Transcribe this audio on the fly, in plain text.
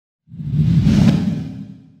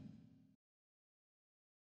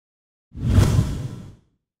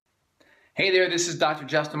Hey there, this is Dr.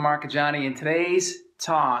 Justin Marchegiani, and today's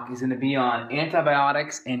talk is going to be on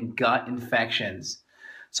antibiotics and gut infections.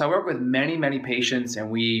 So I work with many patients, and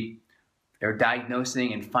we are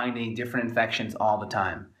diagnosing and finding different infections all the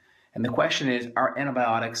time. And the question is, are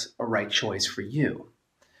antibiotics a right choice for you?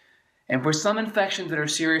 And for some infections that are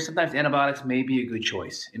serious, sometimes antibiotics may be a good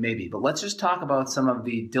choice. It may be. But let's just talk about some of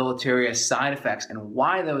the deleterious side effects and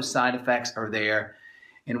why those side effects are there,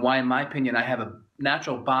 and why, in my opinion, I have a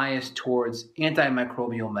natural bias towards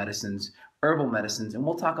antimicrobial medicines, herbal medicines, and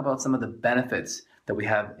we'll talk about some of the benefits that we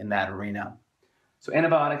have in that arena. So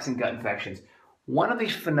antibiotics and gut infections. One of the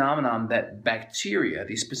phenomena that bacteria,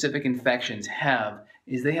 these specific infections, have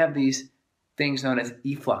is they have these things known as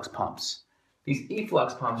efflux pumps. These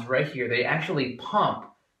efflux pumps right here, they actually pump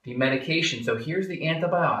the medication. So here's the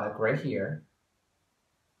antibiotic right here.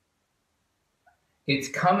 It's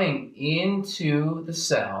coming into the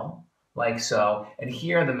cell like so, and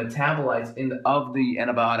here are the metabolites of the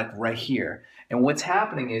antibiotic right here. And what's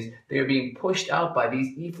happening is they're being pushed out by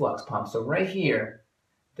these efflux pumps. So right here,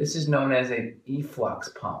 this is known as an efflux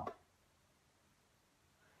pump.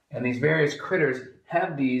 And these various critters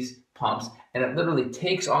have these pumps, and it literally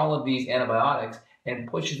takes all of these antibiotics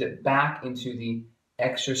and pushes it back into the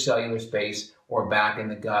extracellular space or back in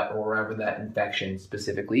the gut or wherever that infection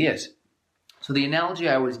specifically is. So the analogy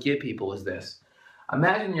I always give people is this.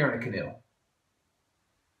 Imagine you're in a canoe.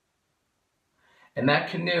 And that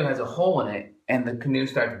canoe has a hole in it, and the canoe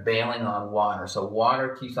starts bailing on water. So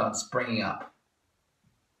water keeps on springing up.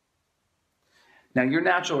 Now your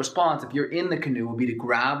natural response, if you're in the canoe, would be to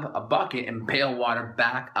grab a bucket and bail water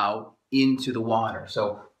back out into the water.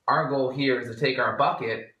 So our goal here is to take our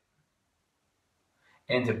bucket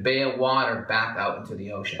and to bail water back out into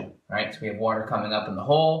the ocean, right? So we have water coming up in the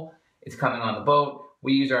hole. It's coming on the boat.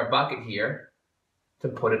 We use our bucket here to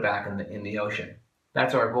put it back in the ocean.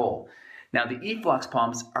 That's our goal. Now, the efflux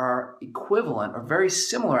pumps are equivalent or very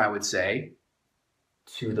similar, I would say,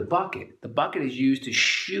 to the bucket. The bucket is used to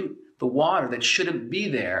shoot the water that shouldn't be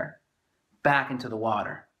there back into the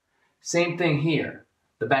water. Same thing here.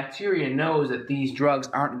 The bacteria knows that these drugs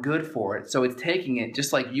aren't good for it, so it's taking it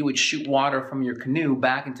just like you would shoot water from your canoe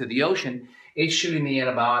back into the ocean. It's shooting the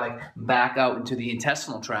antibiotic back out into the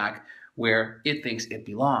intestinal tract where it thinks it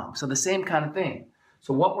belongs. So the same kind of thing.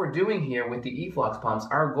 So what we're doing here with the efflux pumps,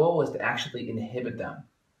 our goal is to actually inhibit them.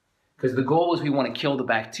 Because the goal is we want to kill the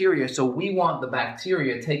bacteria, so we want the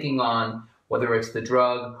bacteria taking on, whether it's the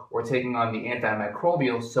drug or taking on the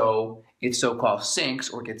antimicrobial, so it so-called sinks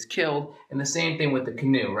or gets killed. And the same thing with the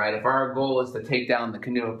canoe, right? If our goal is to take down the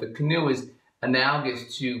canoe, if the canoe is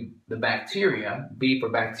analogous to the bacteria, B for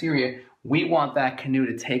bacteria, we want that canoe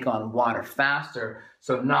to take on water faster.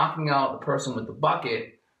 So knocking out the person with the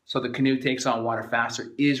bucket so the canoe takes on water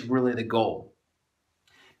faster is really the goal.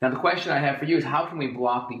 Now the question I have for you is, how can we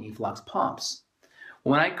block the efflux pumps?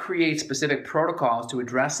 When I create specific protocols to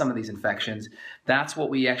address some of these infections, that's what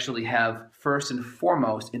we actually have first and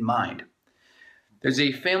foremost in mind. There's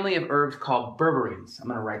a family of herbs called berberines. I'm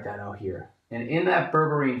going to write that out here. And in that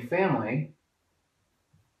berberine family,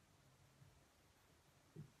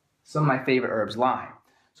 some of my favorite herbs lie.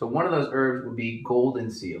 So one of those herbs would be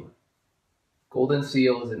golden seal. Golden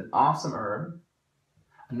seal is an awesome herb.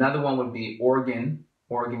 Another one would be Oregon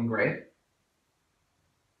grape.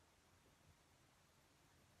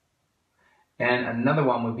 And another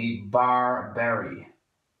one would be barberry.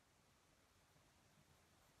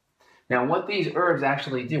 Now what these herbs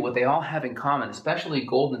actually do, what they all have in common, especially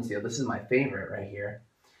golden seal, this is my favorite right here,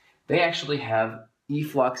 they actually have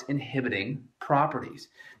efflux inhibiting properties.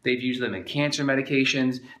 They've used them in cancer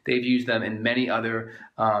medications, they've used them in many other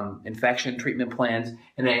infection treatment plans,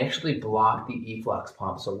 and they actually block the efflux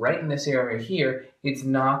pump. So right in this area here, it's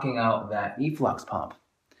knocking out that efflux pump.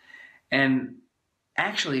 And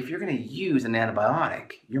actually, if you're going to use an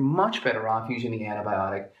antibiotic, you're much better off using the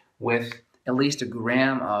antibiotic with at least 1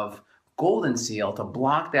 gram of golden seal to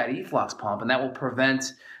block that efflux pump, and that will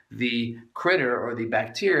prevent the critter or the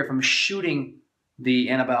bacteria from shooting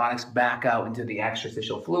the antibiotics back out into the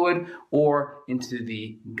extrastitial fluid or into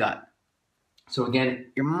the gut. So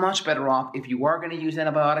again, you're much better off if you are going to use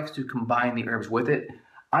antibiotics to combine the herbs with it.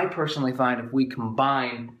 I personally find if we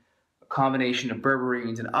combine a combination of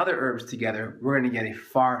berberines and other herbs together, we're going to get a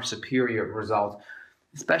far superior result,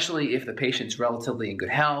 especially if the patient's relatively in good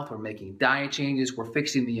health, we're making diet changes, we're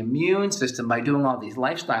fixing the immune system by doing all these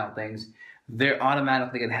lifestyle things, they're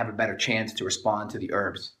automatically going to have a better chance to respond to the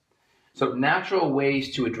herbs. So natural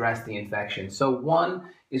ways to address the infection. So one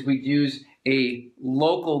is we use a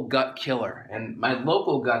local gut killer, and my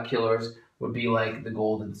local gut killers would be like the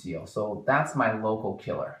golden seal. So that's my local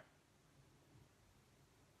killer.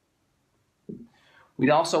 We'd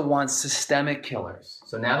also want systemic killers.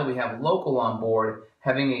 So now that we have local on board,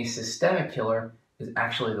 having a systemic killer is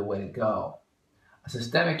actually the way to go. A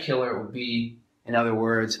systemic killer would be, in other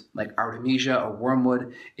words, like Artemisia or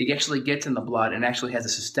wormwood. It actually gets in the blood and actually has a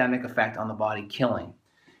systemic effect on the body, killing.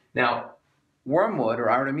 Now, wormwood or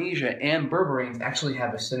Artemisia and berberines actually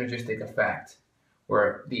have a synergistic effect,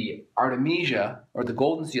 where the Artemisia, or the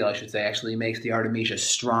golden seal I should say, actually makes the Artemisia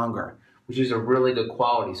stronger, which is a really good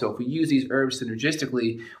quality. So if we use these herbs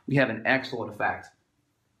synergistically, we have an excellent effect.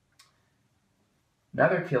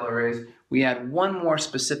 Another killer is we add one more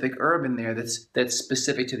specific herb in there that's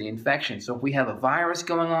specific to the infection. So if we have a virus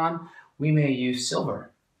going on, we may use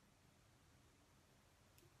silver.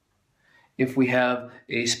 If we have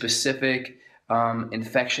a specific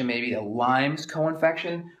infection, maybe a Lyme's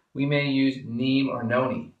co-infection, we may use neem or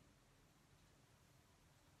noni.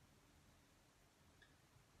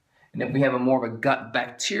 And if we have a more of a gut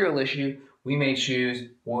bacterial issue, we may choose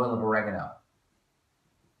oil of oregano.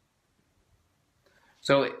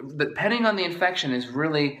 So depending on the infection is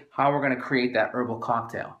really how we're going to create that herbal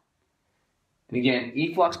cocktail. And again,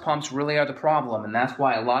 efflux pumps really are the problem, and that's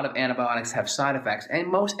why a lot of antibiotics have side effects. And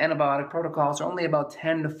most antibiotic protocols are only about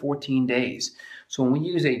 10 to 14 days. So when we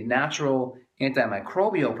use a natural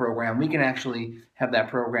antimicrobial program, we can actually have that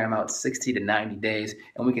program out 60 to 90 days,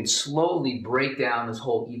 and we can slowly break down this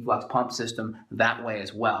whole efflux pump system that way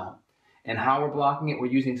as well. And how we're blocking it,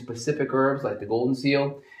 we're using specific herbs like the golden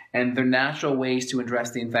seal, and their natural ways to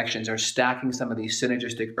address the infections are stacking some of these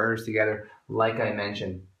synergistic herbs together, like I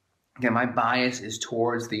mentioned. Again, my bias is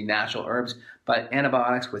towards the natural herbs, but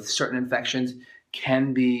antibiotics with certain infections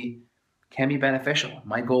can be beneficial.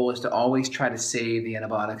 My goal is to always try to save the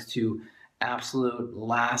antibiotics to absolute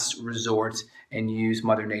last resort and use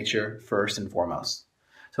Mother Nature first and foremost.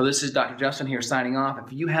 So this is Dr. Justin here signing off.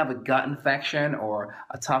 If you have a gut infection or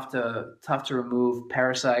a tough to remove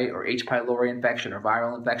parasite or H. pylori infection or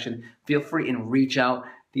viral infection, feel free and reach out.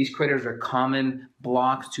 These critters are common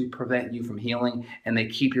blocks to prevent you from healing, and they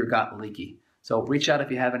keep your gut leaky. So reach out if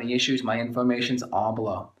you have any issues. My information's all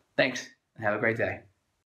below. Thanks, and have a great day.